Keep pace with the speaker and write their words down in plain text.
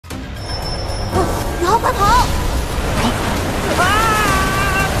快跑！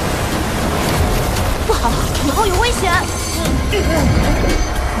不好，以后有危险！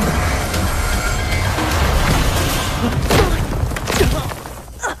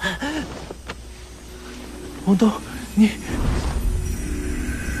王东，你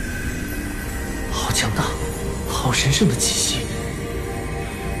好强大，好神圣的气息。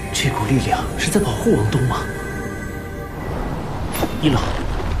这股力量是在保护王东吗？一老，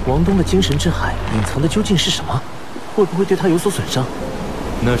王东的精神之海隐藏的究竟是什么？会不会对他有所损伤？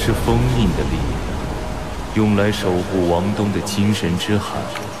那是封印的力量，用来守护王东的精神之海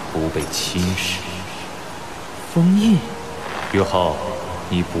不被侵蚀。封印？约浩，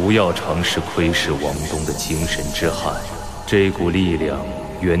你不要尝试窥视王东的精神之海，这股力量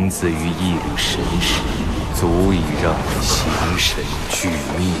源自于一缕神石，足以让你形神俱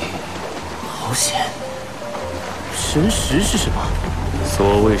灭。好险！神石是什么？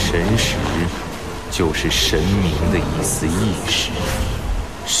所谓神石，就是神明的一丝意识。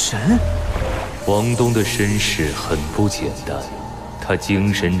神？王东的身世很不简单，他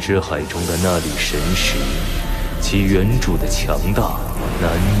精神之海中的那缕神石，其原主的强大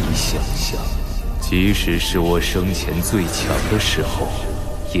难以想象，即使是我生前最强的时候，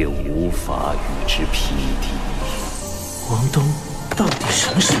也无法与之匹敌。王东到底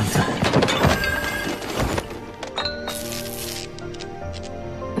什么身份？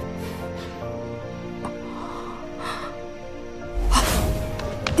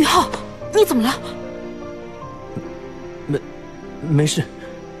宇浩，你怎么了？没事，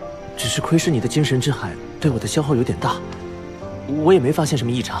只是窥视你的精神之海对我的消耗有点大，我也没发现什么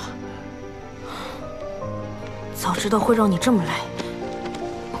异常。早知道会让你这么累，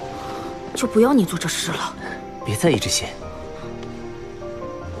就不要你做这事了。别在意这些，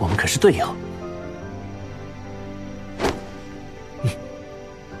我们可是队友。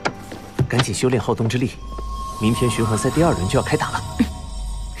赶紧修炼浩东之力，明天循环赛第2轮就要开打了。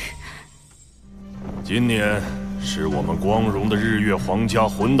今年是我们光荣的日月皇家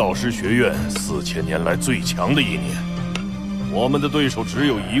魂导师学院4000年来最强的一年。我们的对手只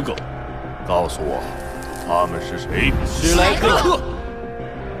有一个，告诉我，他们是谁？史莱克。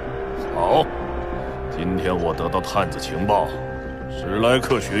好，今天我得到探子情报，史莱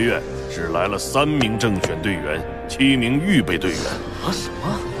克学院只来了3名正选队员，7名预备队员。什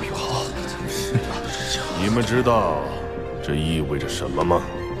么？你们知道这意味着什么吗？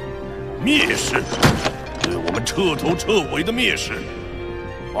蔑视，对我们彻头彻尾的蔑视。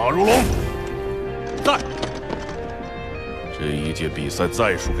马如龙，在。这一届比赛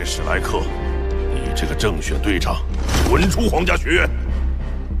再输给史莱克，你这个正选队长滚出皇家学院。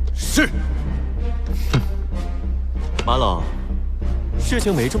是。马老，事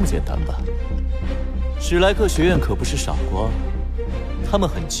情没这么简单吧？史莱克学院可不是傻瓜，他们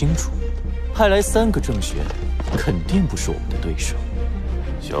很清楚，派来3个正选，肯定不是我们的对手。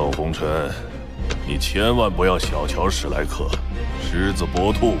萧红尘，你千万不要小瞧史莱克，狮子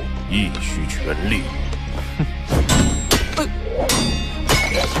搏兔，亦需全力。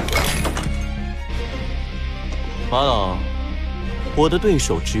马老，我的对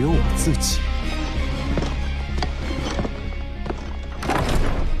手只有我自己。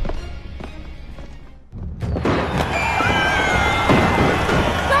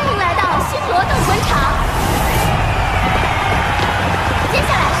欢迎来到星罗斗魂场。接下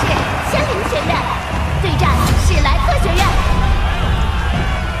来是仙灵学院对战史莱克学院。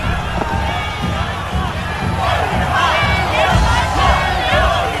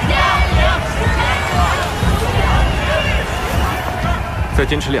再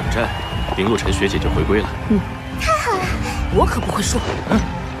坚持2战，林洛尘学姐就回归了。太好了，我可不会输。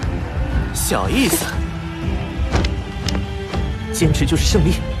小意思，坚持就是胜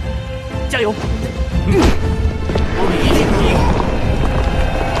利，加油！我们一定可以。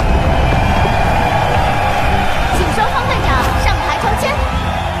请双方队长上台抽签。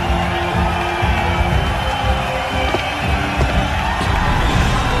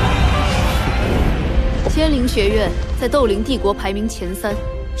仙灵学院在斗灵帝国排名前3，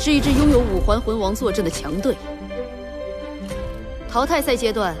是一支拥有5环魂王坐镇的强队。淘汰赛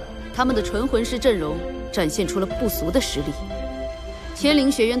阶段，他们的纯魂师阵容展现出了不俗的实力。仙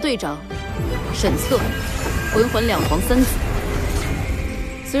灵学院队长沈策，魂环2皇3子。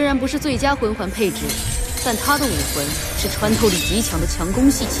虽然不是最佳魂环配置，但他的武魂是穿透力极强的强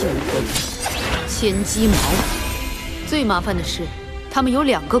攻系器武魂千机矛。最麻烦的是，他们有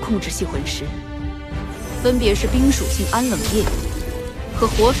2个控制系魂师。分别是冰属性安冷夜和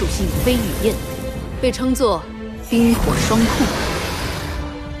火属性飞雨焰，被称作冰火双控。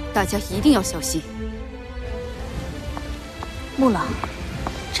大家一定要小心。穆老，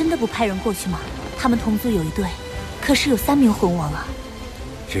真的不派人过去吗？他们同族有一对，可是有3名魂王啊。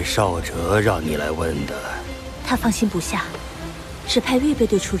是少哲让你来问的。他放心不下，只派预备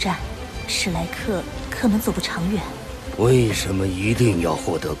队出战，史莱克可能走不长远。为什么一定要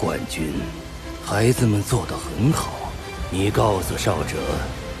获得冠军？孩子们做得很好，你告诉少哲，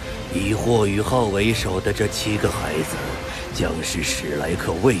以霍雨浩为首的这7个孩子，将是史莱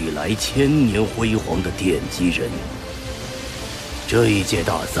克未来1000年辉煌的奠基人。这一届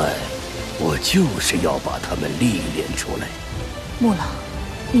大赛，我就是要把他们历练出来。穆老，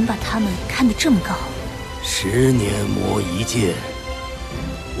您把他们看得这么高？10年磨一剑，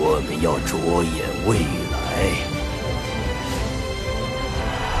我们要着眼未来。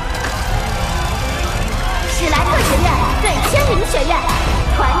史莱克学院对千灵学院，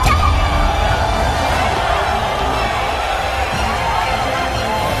团战。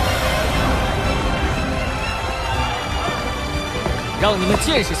让你们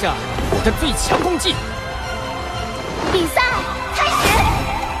见识下我的最强攻击！比赛开始！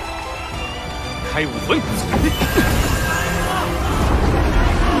开武魂！6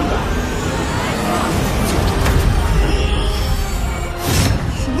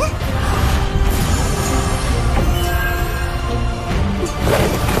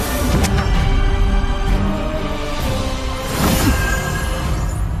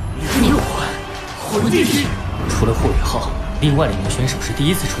环魂帝师，除了霍雨浩，另外2名选手是第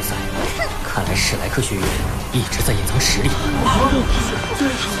一次出赛。看来史莱克学院一直在隐藏实力。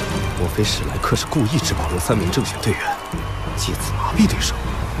莫非史莱克是故意只保留3名正选队员，借此麻痹对手？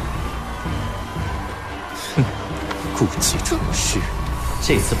哼，故技重施。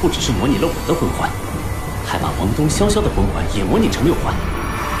这次不只是模拟了我的魂环，还把王东潇潇的魂环也模拟成6环。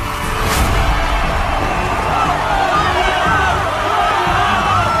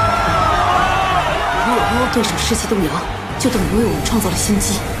对手士气动摇，就等于为我们创造了新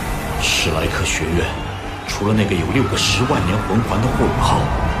机。史莱克学院除了那个有6个10万年魂环的霍雨浩，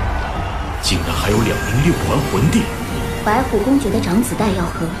竟然还有2名6环魂帝。白虎公爵的长子戴耀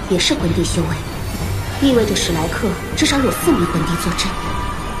和也是魂帝修为，意味着史莱克至少有4名魂帝坐镇。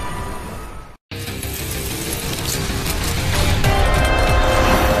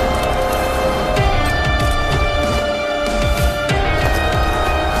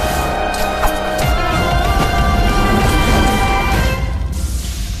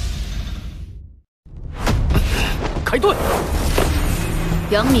开盾！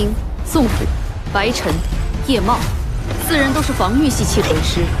杨明、宋普、白晨、叶茂4人都是防御系器魂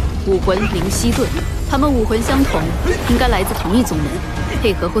师，武魂灵犀盾。他们武魂相同，应该来自同一宗门，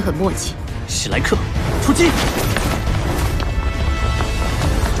配合会很默契。史莱克出击！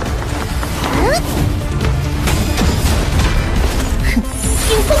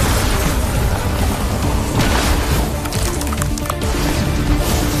冰封！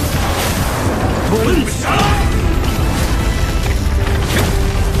滚下！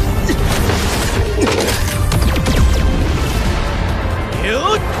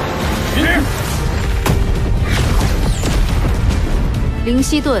灵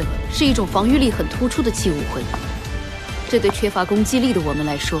犀盾是一种防御力很突出的器武魂，这对缺乏攻击力的我们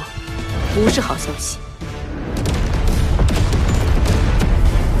来说，不是好消息。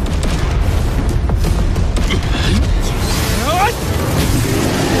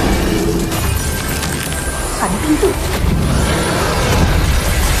寒冰盾。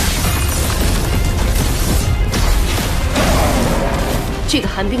这个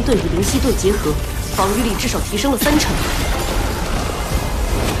寒冰盾与灵犀盾结合，防御力至少提升了3成。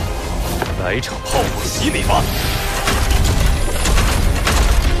来场炮火洗礼吧！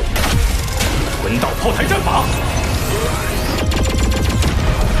魂导炮台战法。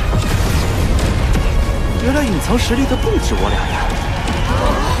原来隐藏实力的不止我俩呀！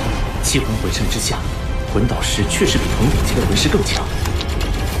气魂回升之下，魂导师确实比同等级的魂师更强。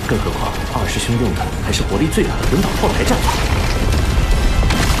更何况2师兄用的还是火力最大的魂导炮台战法。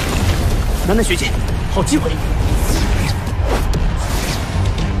楠楠学姐，好机会！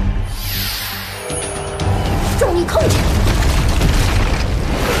重力控制，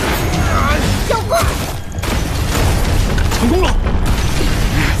交挂，成功了！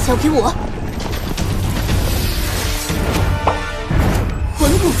交给我。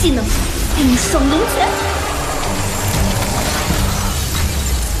魂骨技能，冰霜龙拳。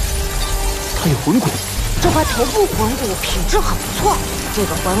他有魂骨。这块头部魂骨品质很不错，这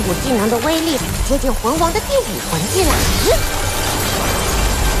个魂骨技能的威力接近魂王的第5魂技了。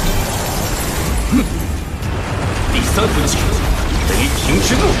第3魂技，雷霆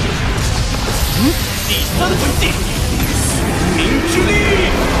之怒。第3魂技，宿命之力。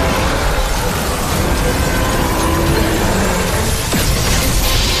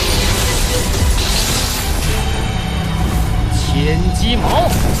天机矛，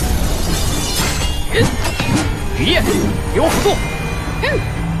雨夜给我辅助。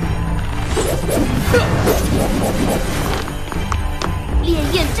烈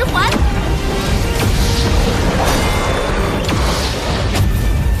焰之环，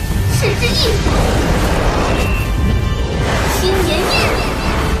赤之翼，青炎焰。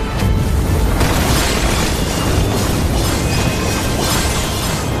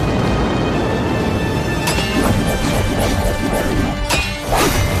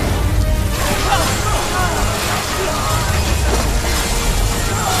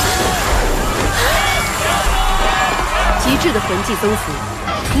 极致的魂技增幅，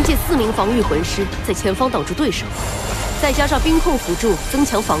凭借4名防御魂师在前方挡住对手，再加上冰控辅助增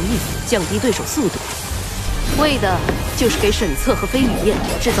强防御，降低对手速度，为的就是给沈策和飞羽燕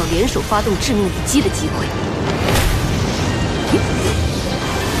制造联手发动致命一击的机会。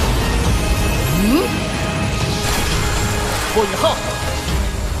霍雨浩，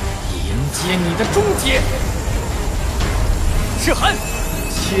迎接你的终结！赤寒，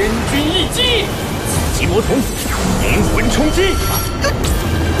千钧一击！紫极魔瞳，灵魂冲击！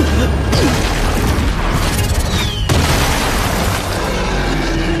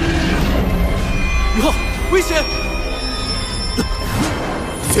雨浩，危险！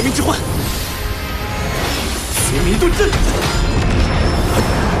玄冥之幻，玄冥遁阵，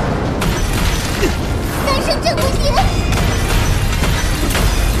三圣镇魂结。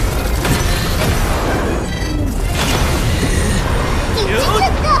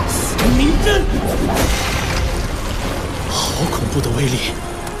 明针，好恐怖的威力！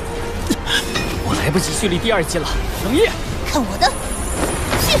我来不及蓄力第2击了，冷夜，看我的！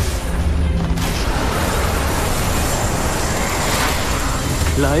去！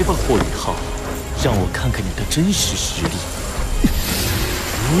来吧，霍雨浩，让我看看你的真实实力。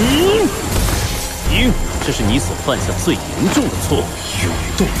这是你所犯下最严重的错误。永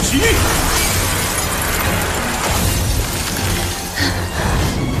动之域。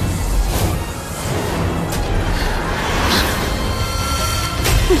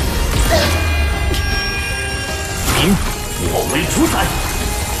 我为主宰。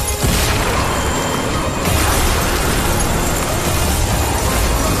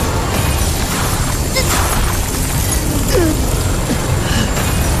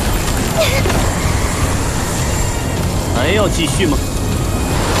还要继续吗？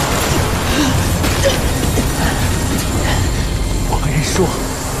我们认输。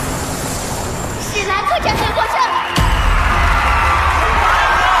史莱克战队获胜。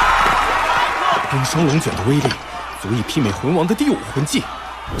冰霜龙卷的威力。 足以媲美魂王的第5魂技，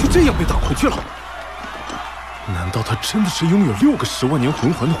就这样被挡回去了。难道他真的是拥有6个10万年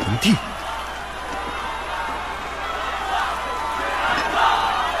魂环的魂帝？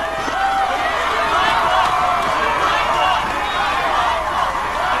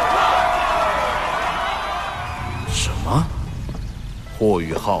什么？霍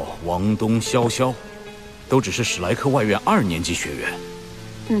雨浩、王东、潇潇，都只是史莱克外院2年级学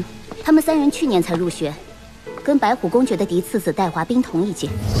员。他们3人去年才入学。 跟白虎公爵的嫡次子戴华彬同一届，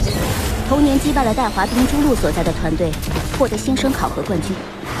同年击败了戴华彬朱路所在的团队，获得新生考核冠军。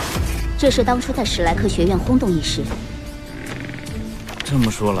这是当初在史莱克学院轰动一时。这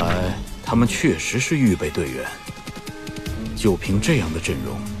么说来，他们确实是预备队员。就凭这样的阵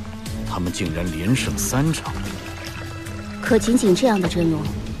容，他们竟然连胜3场。可仅仅这样的阵容，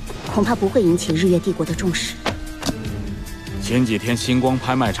恐怕不会引起日月帝国的重视。前几天星光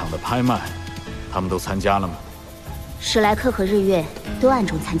拍卖场的拍卖，他们都参加了吗？ 史莱克和日月都暗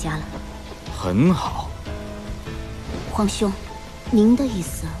中参加了，很好。皇兄，您的意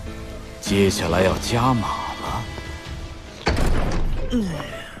思？接下来要加码了。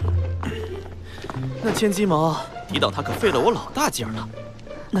那千机矛抵挡他可费了我老大劲儿了。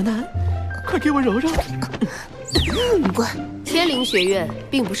楠楠，快给我揉揉。滚！天灵学院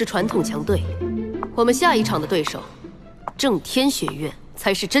并不是传统强队，我们下一场的对手，正天学院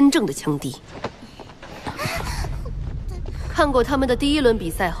才是真正的强敌。 看过他们的第1轮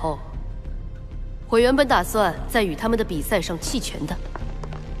比赛后，我原本打算在与他们的比赛上弃权的。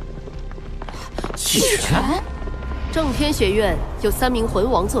弃权？正天学院有3名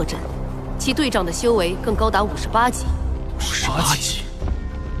魂王坐镇，其队长的修为更高达58级。58级？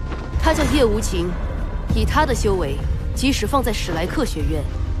他叫叶无情，以他的修为，即使放在史莱克学院，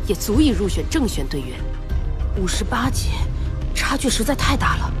也足以入选正选队员。58级，差距实在太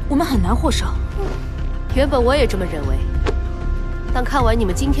大了，我们很难获胜。原本我也这么认为。 当看完你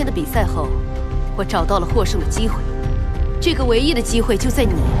们今天的比赛后，我找到了获胜的机会。这个唯一的机会就在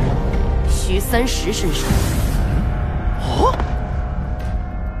你，徐三石身上。哦。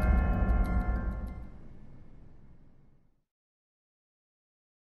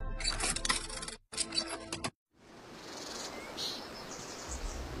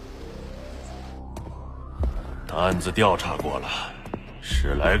案子调查过了，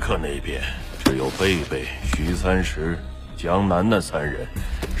史莱克那边只有贝贝、徐三石、江楠楠3人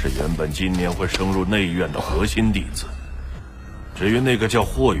是原本今年会升入内院的核心弟子。至于那个叫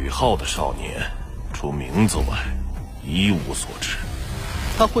霍雨浩的少年，除名字外一无所知。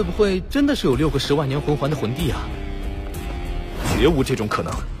他会不会真的是有6个10万年魂环的魂帝啊？绝无这种可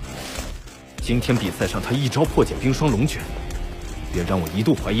能。今天比赛上他一招破解冰霜龙卷，也让我一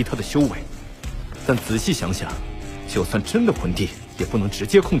度怀疑他的修为。但仔细想想，就算真的魂帝，也不能直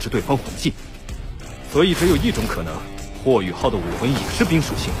接控制对方魂技。所以只有一种可能，霍雨浩的武魂也是冰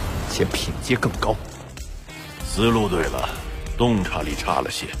属性，且品阶更高。思路对了，洞察力差了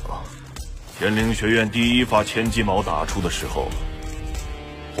些。天灵学院第一发千机矛打出的时候，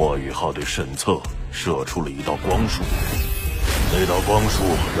霍雨浩对沈策射出了一道光束，那道光束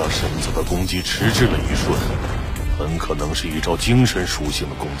让沈策的攻击迟滞了一瞬，很可能是一招精神属性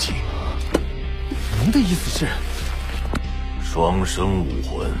的攻击。您的意思是？双生武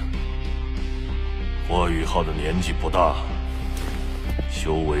魂。霍雨浩的年纪不大，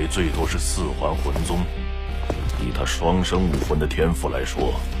修为最多是4环魂宗，以他双生武魂的天赋来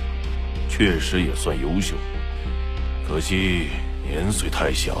说，确实也算优秀。可惜年岁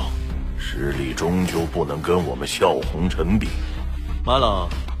太小，实力终究不能跟我们笑红尘比。马老，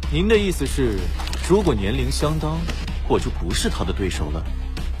您的意思是，如果年龄相当，我就不是他的对手了？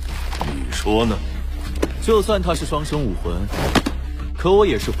你说呢？就算他是双生武魂，可我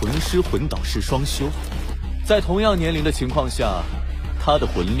也是魂师、魂导师双修，在同样年龄的情况下，他的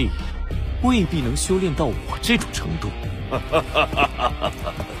魂力未必能修炼到我这种程度。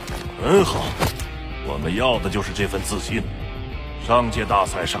很好，我们要的就是这份自信。上届大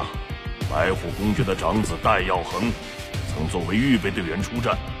赛上，白虎公爵的长子戴耀恒曾作为预备队员出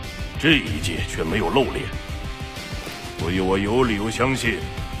战，这一届却没有露脸。所以我有理由相信，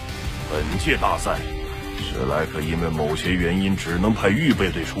本届大赛史莱克因为某些原因只能派预备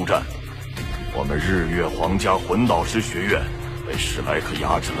队出战。我们日月皇家魂导师学院被史莱克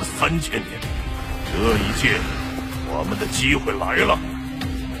压制了3000年，这一届我们的机会来了。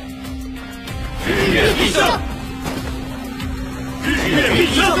日月必胜！日月必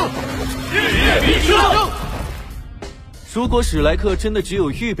胜！日月必胜！如果史莱克真的只有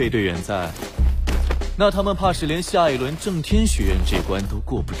预备队员在，那他们怕是连下一轮正天学院这关都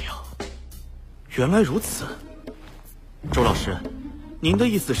过不了。原来如此，周老师，您的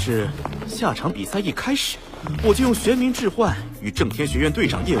意思是，下场比赛一开始，我就用玄冥置换与正天学院队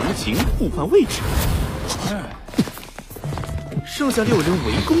长叶无情互换位置，剩下6人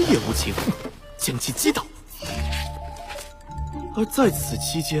围攻叶无情，将其击倒。而在此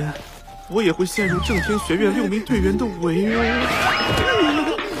期间，我也会陷入正天学院6名队员的围殴。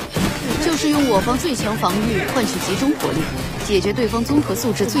就是用我方最强防御换取集中火力，解决对方综合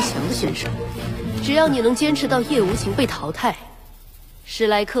素质最强的选手。只要你能坚持到叶无情被淘汰，史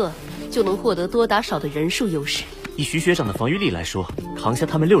莱克就能获得多打少的人数优势。以徐学长的防御力来说，扛下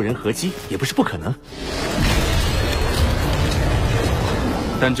他们6人合击也不是不可能。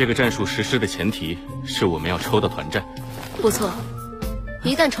但这个战术实施的前提是我们要抽到团战。不错，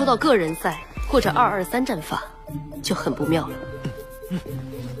一旦抽到个人赛或者223战法，就很不妙了。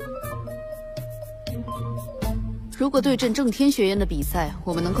如果对阵正天学院的比赛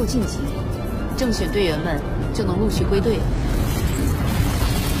我们能够晋级，正选队员们就能陆续归队了。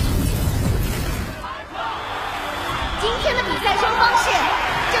今天的比赛双方是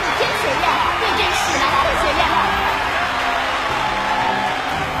正天学院对阵史莱克学院，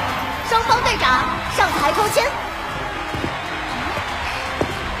双方队长上台抽签。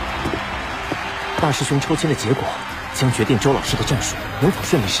大师兄抽签的结果将决定周老师的战术能否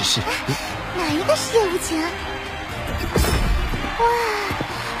顺利实施。哪一个是叶无情啊？哇，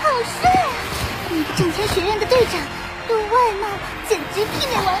好帅啊！那个正天学院的队长，论外貌简直媲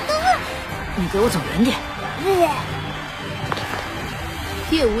美王东啊！你给我走远点！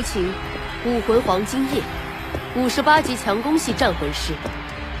叶无情，武魂黄金叶，58级强攻系战魂师。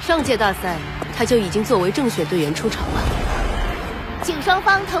上届大赛他就已经作为正选队员出场了。请双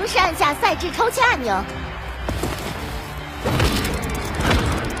方同时按下赛制抽签按钮。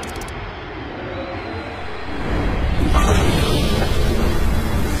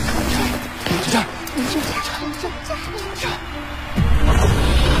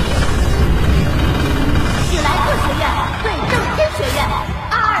史莱克学院对正天学院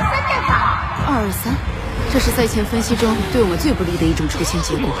223战法。223，这是赛前分析中对我们最不利的一种出现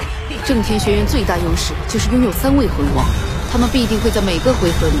结果。正天学院最大优势就是拥有3位魂王，他们必定会在每个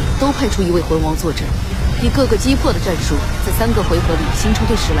回合里都派出1位魂王坐镇，以各个击破的战术，在3个回合里形成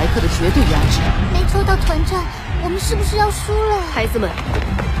对史莱克的绝对压制。没抽到团战，我们是不是要输了？孩子们，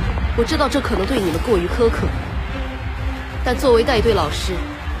我知道这可能对你们过于苛刻，但作为带队老师，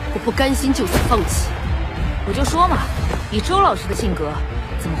我不甘心就此放弃。我就说嘛，以周老师的性格，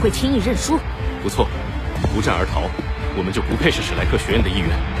怎么会轻易认输？不错，不战而逃，我们就不配是史莱克学院的一员。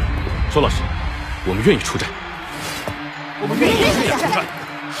周老师，我们愿意出战。我们愿意出战。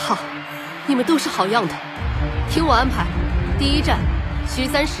好，你们都是好样的。听我安排，第一站，徐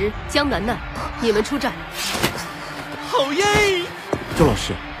三石、江楠楠，你们出战。好耶！周老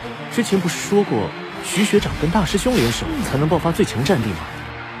师，之前不是说过徐学长跟大师兄联手才能爆发最强战力吗？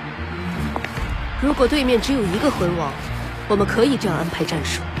如果对面只有一个魂王，我们可以这样安排战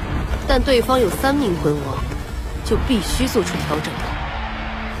术；但对方有3名魂王，就必须做出调整。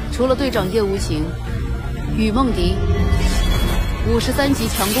除了队长叶无情、雨梦迪53级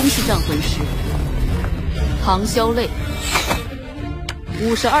强攻系战魂师，唐潇泪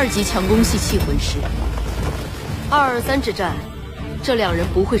52级强攻系气魂师。223之战，这2人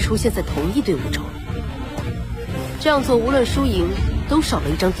不会出现在同一队伍中。这样做，无论输赢，都少了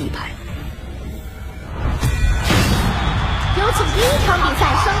一张底牌。有请第1场比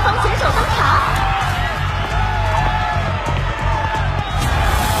赛双方选手登场。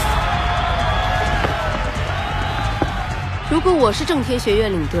如果我是正天学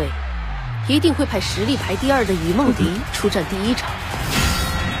院领队，一定会派实力排第2的雨梦迪出战第1场，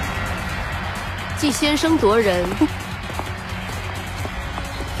既先声夺人，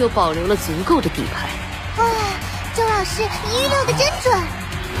又保留了足够的底牌。哇，周老师，你预料的真准。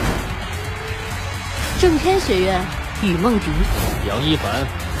正天学院雨梦迪，杨一凡，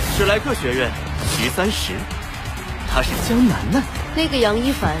史莱克学院徐三石，他是江楠楠。那个杨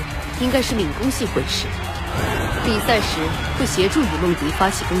一凡应该是敏攻系魂师，比赛时会协助雨梦迪发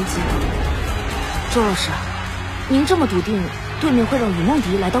起攻击。周老师，您这么笃定对面会让雨梦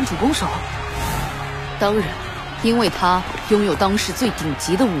迪来当主攻手？当然，因为他拥有当时最顶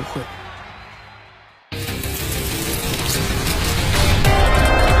级的武魂。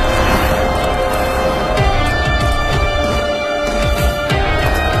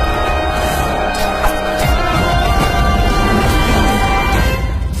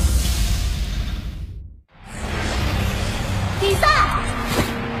比赛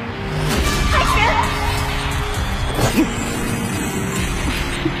开始。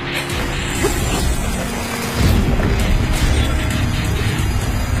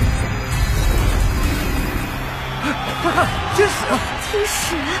快看，天使！天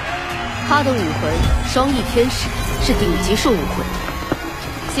使！他的武魂双翼天使是顶级兽武魂，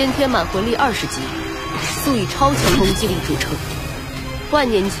先天满魂力20级，素以超强攻击力著称。万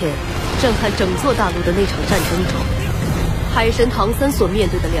年前震撼整座大陆的那场战争中，海神唐三所面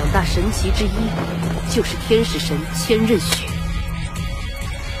对的2大神奇之一，就是天使神千仞雪。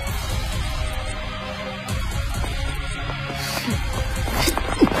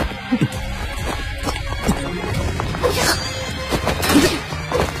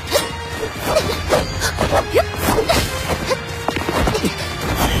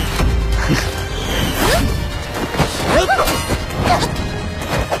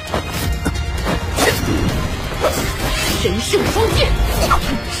神圣双剑，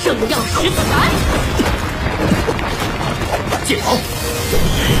圣耀石子斩，剑王，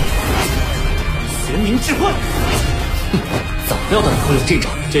玄冥置换。早料到你会用这招，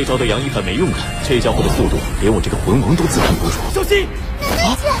这招对杨一凡没用的，这家伙的速度连我这个魂王都自叹不如。小心！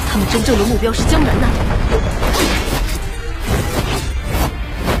啊！他们真正的目标是江楠楠。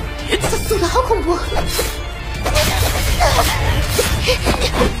这速度好恐怖！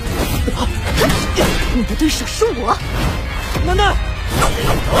你的对手是我，楠楠。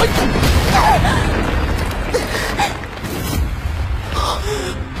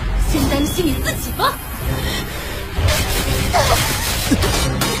先担心你自己吧。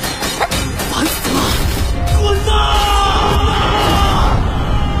烦死了！滚呐！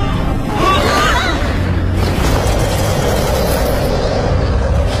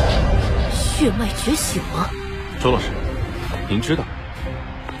血脉觉醒了。周老师，您知道，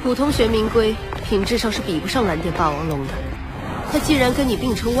普通玄冥龟品质上是比不上蓝电霸王龙的。它既然跟你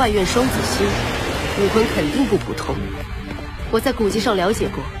并称外院双子星，武魂肯定不普通。我在古籍上了解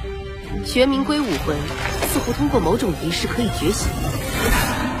过，玄冥龟武魂似乎通过某种仪式可以觉醒。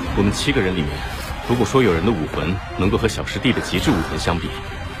我们7个人里面，如果说有人的武魂能够和小师弟的极致武魂相比，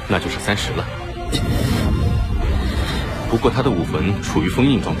那就是30了。不过他的武魂处于封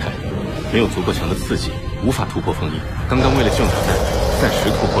印状态，没有足够强的刺激，无法突破封印。刚刚为了救楠楠，暂时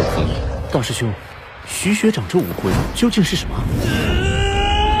突破了封印。大师兄，徐学长这武魂究竟是什么？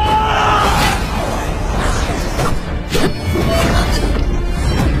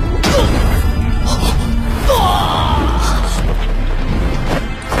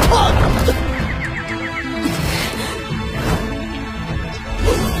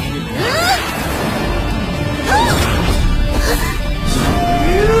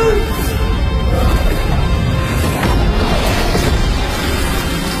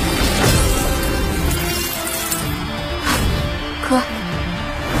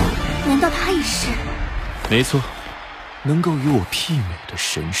意识。没错，能够与我媲美的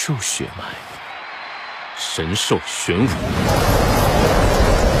神兽血脉。神兽玄武。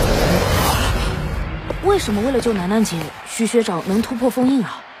为什么为了救楠楠姐，徐学长能突破封印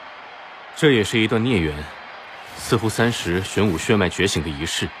啊？这也是一段孽缘，似乎30玄武血脉觉醒的仪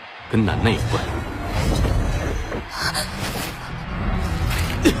式跟楠楠有关。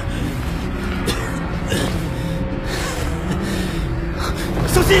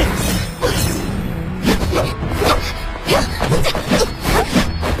小心！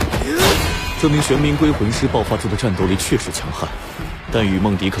这名玄冥归魂师爆发出的战斗力确实强悍，但与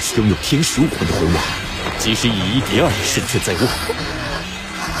梦迪可是拥有天使武魂的魂王，即使以1敌2，胜券在握。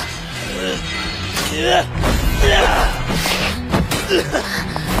天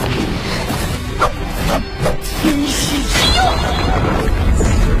使之用。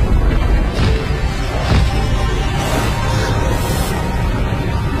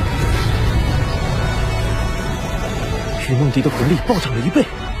与梦迪的魂力暴涨了1倍。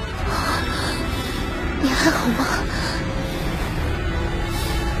你还好吗？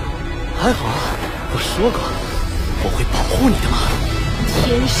还好，我说过我会保护你的嘛。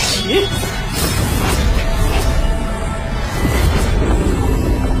天使，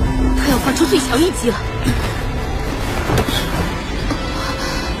他要发出最强一击了。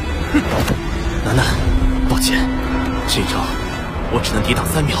楠楠，抱歉，这招我只能抵挡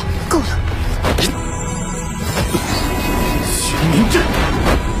3秒。够了。玄冥阵，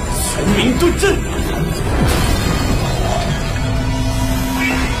玄冥遁阵。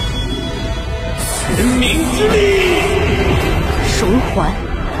玄冥之力，神环，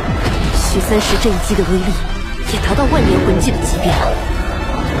徐三石这一击的威力也达到万年魂技的级别了。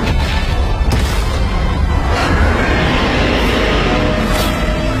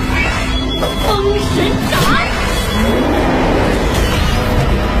封神斩！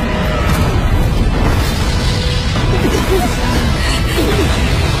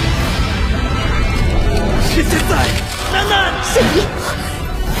是现在，楠楠，是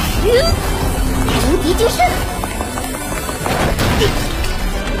你，无敌金身！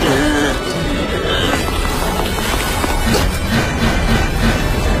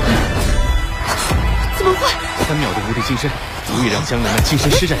怎么会？3秒的无敌金身，足以让江楠楠精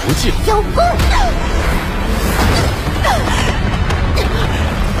神施展游记了。妖功！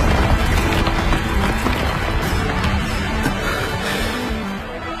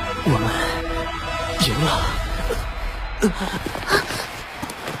我们赢了。2-3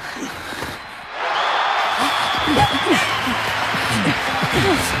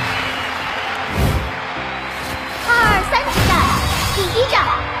之战，第1战，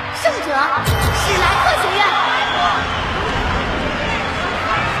胜者史莱克学院。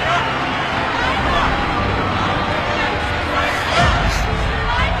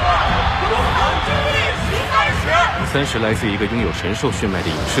30来自一个拥有神兽血脉的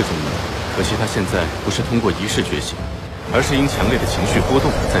隐士宗门，可惜他现在不是通过仪式觉醒，而是因强烈的情绪波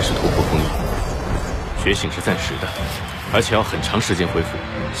动暂时突破封印。觉醒是暂时的，而且要很长时间恢复，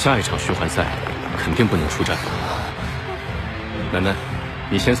下一场循环赛肯定不能出战。楠楠，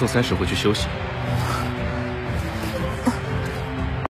你先送30回去休息。